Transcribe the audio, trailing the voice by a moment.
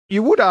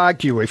You would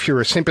argue, if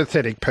you're a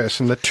sympathetic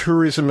person, that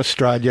Tourism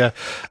Australia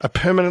are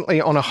permanently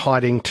on a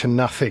hiding to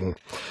nothing,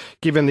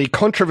 given the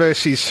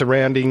controversies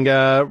surrounding,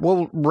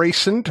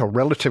 recent or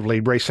relatively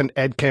recent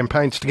ad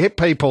campaigns to get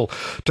people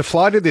to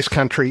fly to this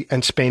country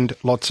and spend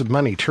lots of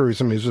money.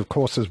 Tourism is, of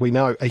course, as we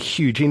know, a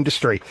huge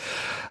industry.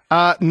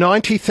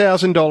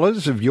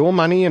 $90,000 of your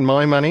money and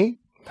my money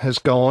has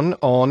gone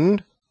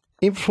on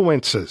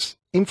influencers,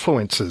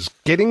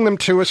 getting them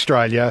to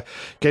Australia,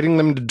 getting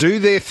them to do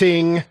their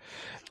thing,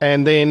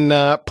 and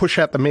then push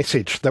out the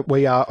message that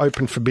we are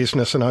open for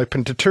business and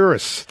open to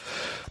tourists.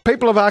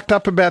 People have arced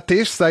up about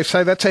this. They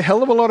say that's a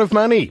hell of a lot of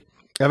money,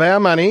 of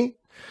our money,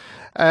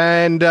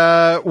 and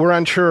we're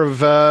unsure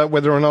of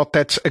whether or not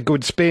that's a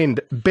good spend.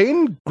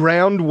 Ben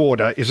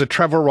Groundwater is a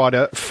travel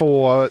writer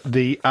for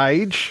The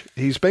Age.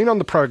 He's been on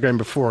the program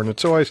before, and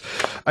it's always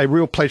a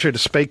real pleasure to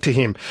speak to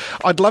him.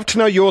 I'd love to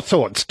know your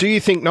thoughts. Do you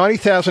think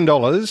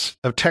 $90,000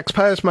 of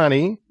taxpayers'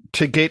 money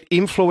to get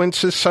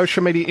influencers,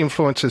 social media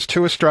influencers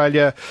to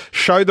Australia,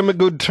 show them a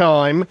good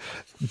time,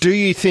 do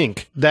you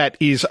think that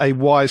is a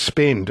wise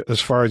spend as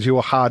far as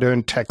your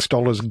hard-earned tax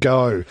dollars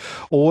go?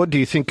 Or do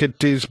you think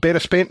it is better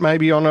spent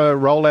maybe on a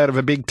rollout of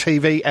a big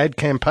TV ad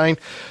campaign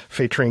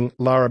featuring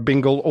Lara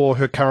Bingle or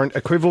her current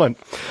equivalent?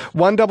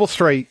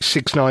 133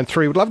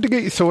 693. Would love to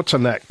get your thoughts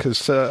on that,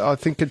 because I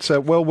think it's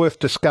well worth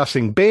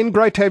discussing. Ben,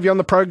 great to have you on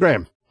the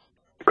program.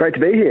 Great to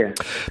be here.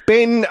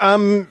 Ben,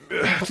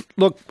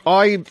 look,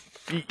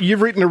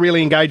 you've written a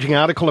really engaging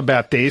article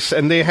about this,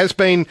 and there has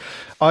been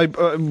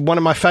one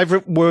of my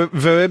favourite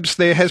verbs.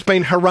 There has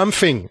been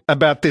harumphing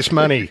about this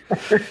money.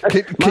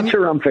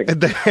 Harumphing.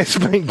 There has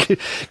been.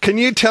 Can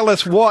you tell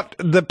us what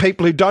the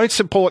people who don't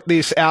support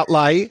this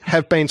outlay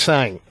have been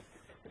saying?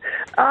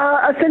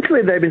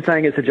 Essentially, they've been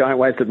saying it's a giant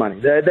waste of money.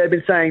 They've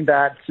been saying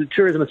that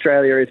Tourism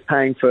Australia is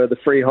paying for the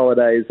free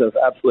holidays of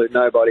absolute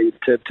nobody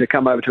to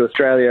come over to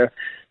Australia,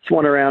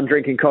 swan around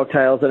drinking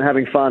cocktails and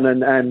having fun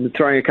and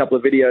throwing a couple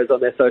of videos on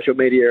their social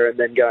media and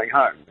then going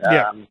home.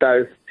 Yeah.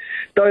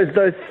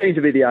 Those seem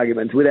to be the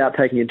arguments, without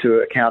taking into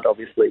account,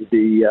 obviously,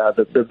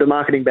 the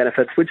marketing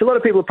benefits, which a lot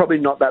of people are probably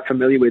not that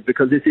familiar with,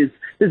 because this is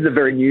a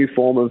very new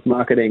form of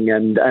marketing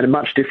and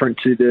much different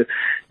to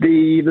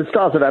the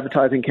styles of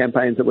advertising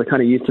campaigns that we're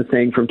kind of used to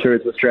seeing from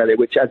Tourism Australia,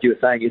 which, as you were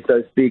saying, is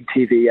those big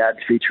TV ads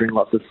featuring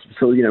lots of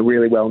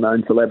really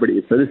well-known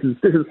celebrities. So this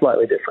is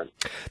slightly different.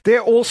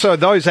 They're also,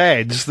 those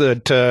ads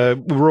that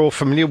we're all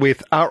familiar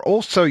with are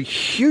also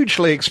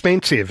hugely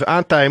expensive,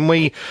 aren't they?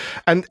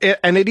 And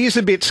it is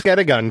a bit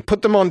scattergun.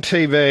 Put them on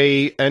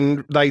TV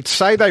and they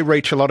say they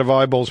reach a lot of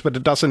eyeballs, but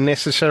it doesn't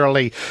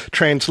necessarily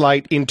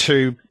translate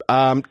into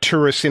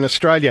tourists in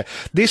Australia.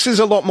 This is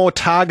a lot more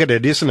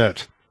targeted, isn't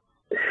it?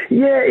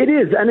 Yeah, it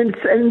is, and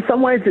in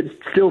some ways it's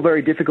still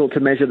very difficult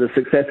to measure the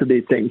success of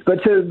these things.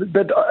 But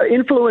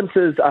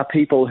influencers are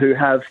people who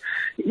have,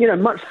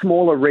 much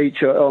smaller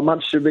reach, or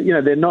much,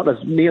 they're not as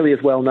nearly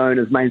as well known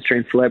as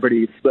mainstream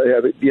celebrities.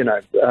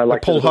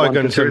 Like Paul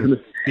Hogan's.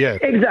 Yeah,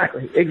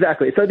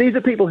 exactly. So these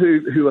are people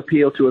who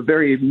appeal to a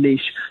very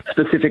niche,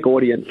 specific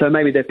audience. So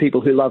maybe they're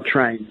people who love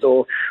trains,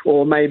 or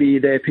maybe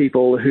they're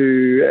people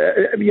who,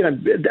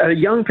 are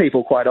young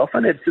people quite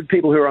often. It's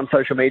people who are on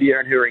social media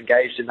and who are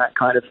engaged in that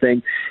kind of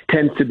thing.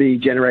 Tends to be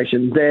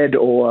Generation Z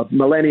or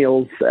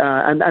millennials,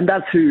 and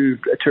that's who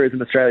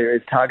Tourism Australia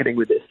is targeting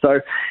with this.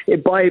 So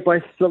by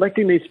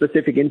selecting these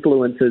specific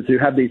influencers who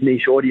have these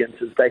niche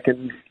audiences, they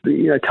can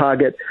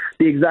target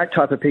the exact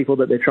type of people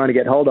that they're trying to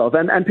get hold of.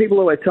 And people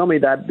always tell me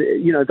that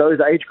those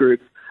age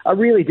groups are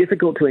really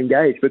difficult to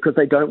engage because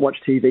they don't watch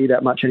TV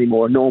that much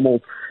anymore,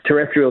 normal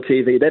terrestrial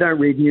TV. They don't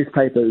read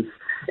newspapers.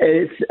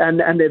 And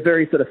they're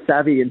very sort of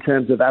savvy in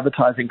terms of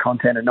advertising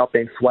content and not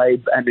being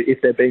swayed, and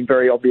if they're being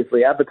very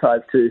obviously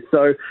advertised to.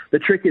 So the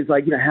trick is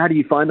how do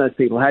you find those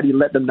people? How do you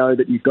let them know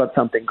that you've got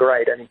something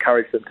great and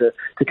encourage them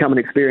to come and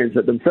experience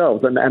it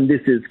themselves? And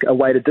this is a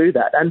way to do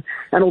that. And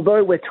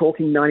although we're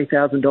talking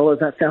 $90,000,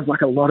 that sounds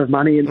like a lot of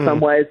money in some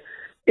ways.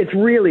 It's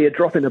really a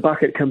drop in the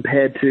bucket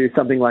compared to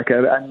something like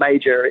a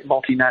major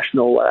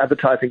multinational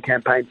advertising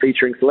campaign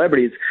featuring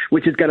celebrities,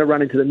 which is going to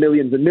run into the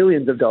millions and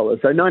millions of dollars.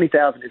 So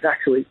 $90,000 is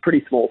actually a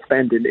pretty small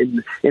spend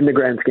in the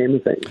grand scheme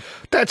of things.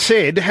 That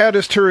said, how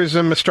does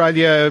Tourism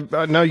Australia,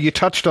 I know you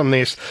touched on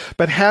this,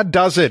 but how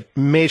does it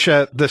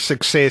measure the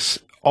success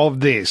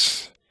of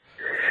this?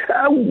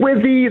 Where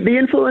the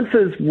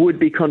influencers would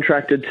be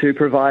contracted to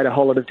provide a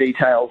whole lot of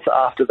details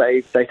after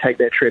they take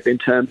their trip in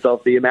terms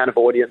of the amount of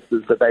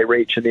audiences that they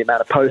reach and the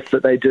amount of posts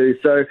that they do.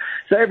 So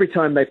every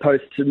time they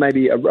post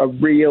maybe a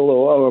reel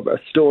or a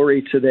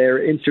story to their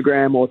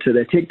Instagram or to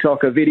their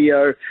TikTok, a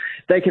video,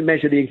 they can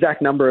measure the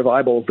exact number of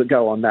eyeballs that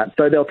go on that.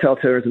 So they'll tell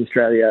Tourism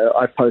Australia,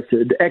 I've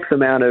posted X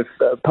amount of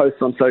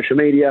posts on social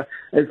media,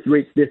 it's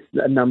reached this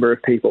number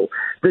of people.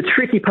 The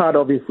tricky part,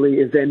 obviously,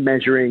 is then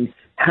measuring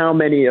how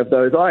many of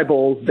those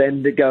eyeballs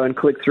then to go and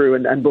click through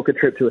and book a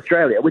trip to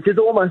Australia, which is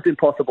almost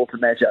impossible to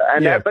measure.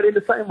 And but in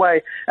the same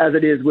way as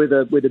it is with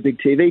a big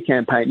TV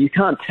campaign, you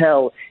can't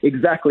tell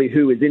exactly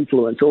who is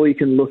influenced. All you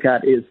can look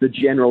at is the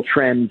general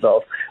trends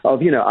of are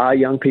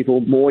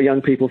more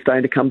young people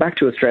starting to come back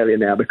to Australia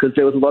now, because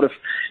there was a lot of,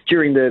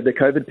 during the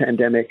COVID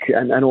pandemic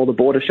and all the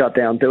border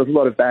shutdowns, there was a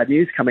lot of bad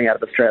news coming out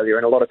of Australia,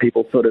 and a lot of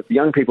people, sort of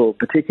young people in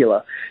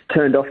particular,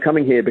 turned off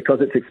coming here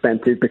because it's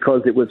expensive,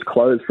 because it was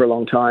closed for a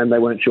long time. They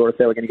weren't sure if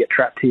they were going to get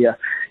trapped here.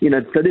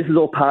 So this is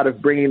all part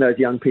of bringing those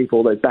young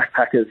people, those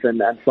backpackers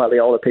and slightly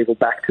older people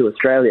back to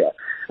Australia.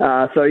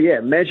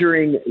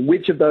 Measuring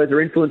which of those are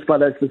influenced by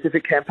those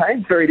specific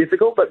campaigns, very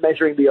difficult, but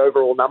measuring the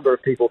overall number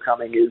of people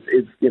coming is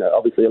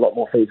obviously a lot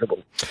more feasible.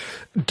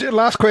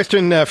 Last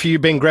question for you,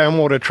 Ben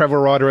Groundwater, travel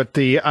writer at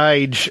The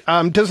Age.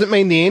 Does it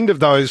mean the end of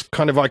those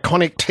kind of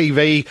iconic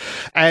TV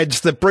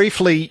ads that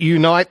briefly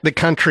unite the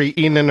country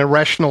in an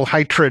irrational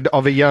hatred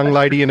of a young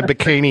lady in a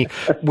bikini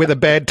with a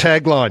bad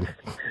tagline?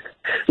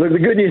 Look, the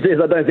good news is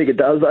I don't think it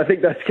does. I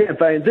think those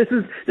campaigns, this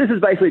is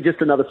basically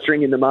just another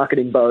string in the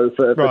marketing bow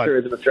for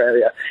Tourism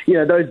Australia.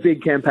 Those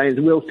big campaigns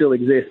will still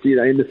exist,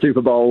 in the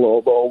Super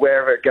Bowl or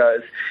wherever it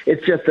goes.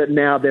 It's just that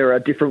now there are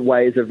different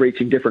ways of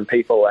reaching different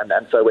people, and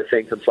so we're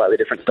seeing some slightly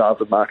different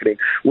styles of marketing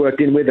worked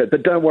in with it.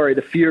 But don't worry,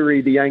 the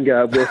fury, the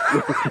anger will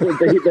still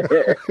be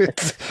there.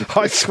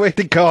 I swear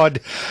to God.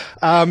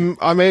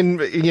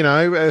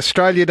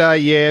 Australia Day,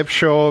 yeah,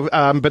 sure.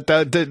 But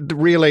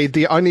really,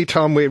 the only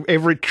time we're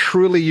ever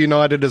truly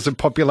united as a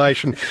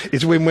population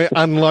is when we're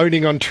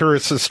unloading on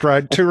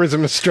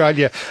Tourism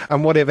Australia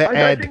and whatever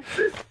ad.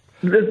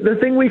 The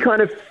thing we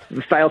kind of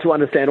fail to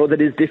understand, or that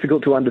is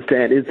difficult to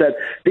understand, is that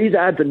these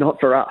ads are not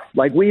for us.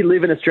 Like, we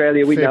live in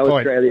Australia, we know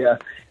Australia.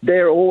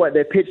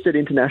 They're pitched at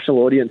international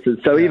audiences.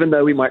 So even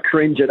though we might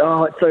cringe at,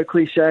 it's so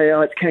cliche,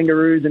 it's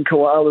kangaroos and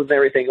koalas and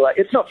everything, like,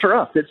 it's not for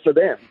us, it's for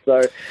them.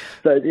 So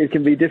it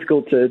can be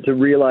difficult to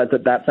realise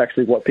that that's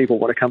actually what people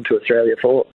want to come to Australia for.